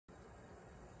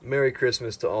Merry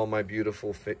Christmas to all my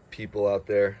beautiful people out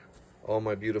there, all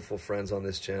my beautiful friends on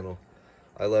this channel.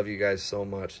 I love you guys so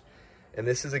much. And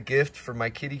this is a gift for my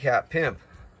kitty cat, Pimp.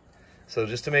 So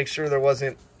just to make sure there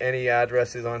wasn't any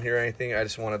addresses on here or anything, I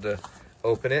just wanted to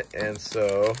open it. And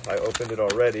so I opened it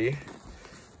already.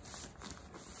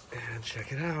 And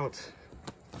check it out.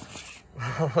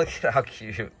 Look at how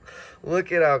cute.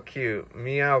 Look at how cute.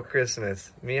 Meow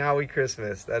Christmas. Meowy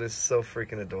Christmas. That is so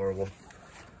freaking adorable.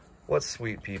 What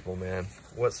sweet people, man.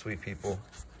 What sweet people.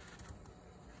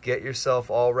 Get yourself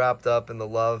all wrapped up in the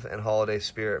love and holiday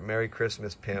spirit. Merry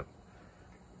Christmas, Pimp.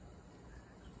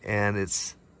 And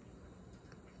it's...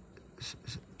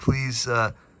 Please,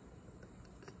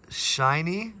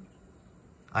 Shyny?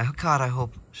 God, I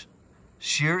hope...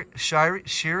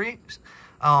 Shyry?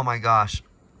 Oh my gosh.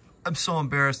 I'm so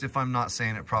embarrassed if I'm not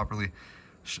saying it properly.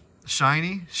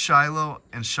 Shyny, Shylo,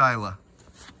 and Skyla.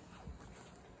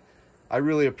 I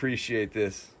really appreciate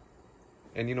this.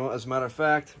 And you know what, as a matter of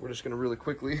fact, we're just gonna really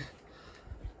quickly.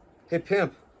 Hey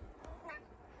Pimp,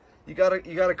 you got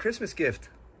a Christmas gift.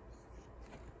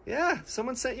 Yeah,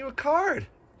 someone sent you a card.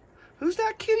 Who's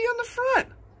that kitty on the front?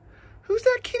 Who's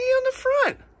that kitty on the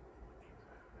front?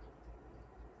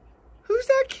 Who's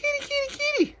that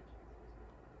kitty?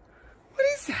 What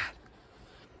is that?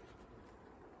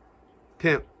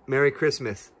 Pimp, Merry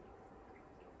Christmas.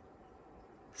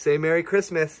 Say Merry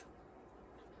Christmas.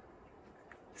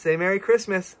 Say Merry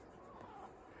Christmas.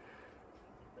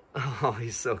 Oh,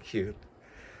 he's so cute.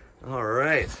 All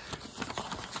right.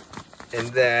 And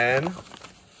then,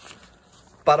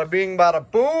 bada bing,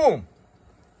 bada boom.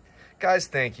 Guys,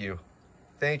 thank you.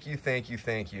 Thank you, thank you,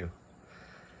 thank you.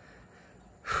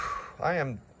 I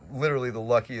am literally the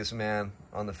luckiest man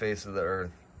on the face of the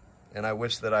earth. And I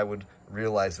wish that I would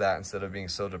realize that instead of being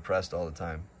so depressed all the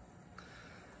time.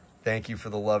 Thank you for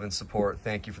the love and support.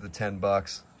 Thank you for the 10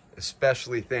 bucks.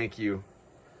 Especially thank you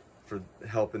for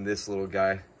helping this little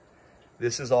guy.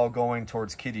 This is all going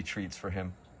towards kitty treats for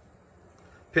him.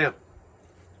 Pimp.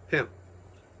 Pimp.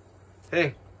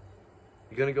 Hey,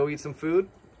 you gonna go eat some food?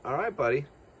 All right, buddy.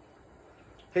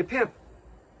 Hey, Pimp.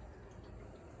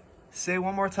 Say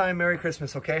one more time Merry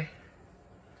Christmas, okay?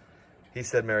 He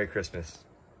said Merry Christmas.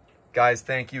 Guys,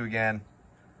 thank you again.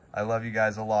 I love you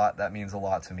guys a lot. That means a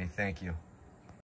lot to me. Thank you.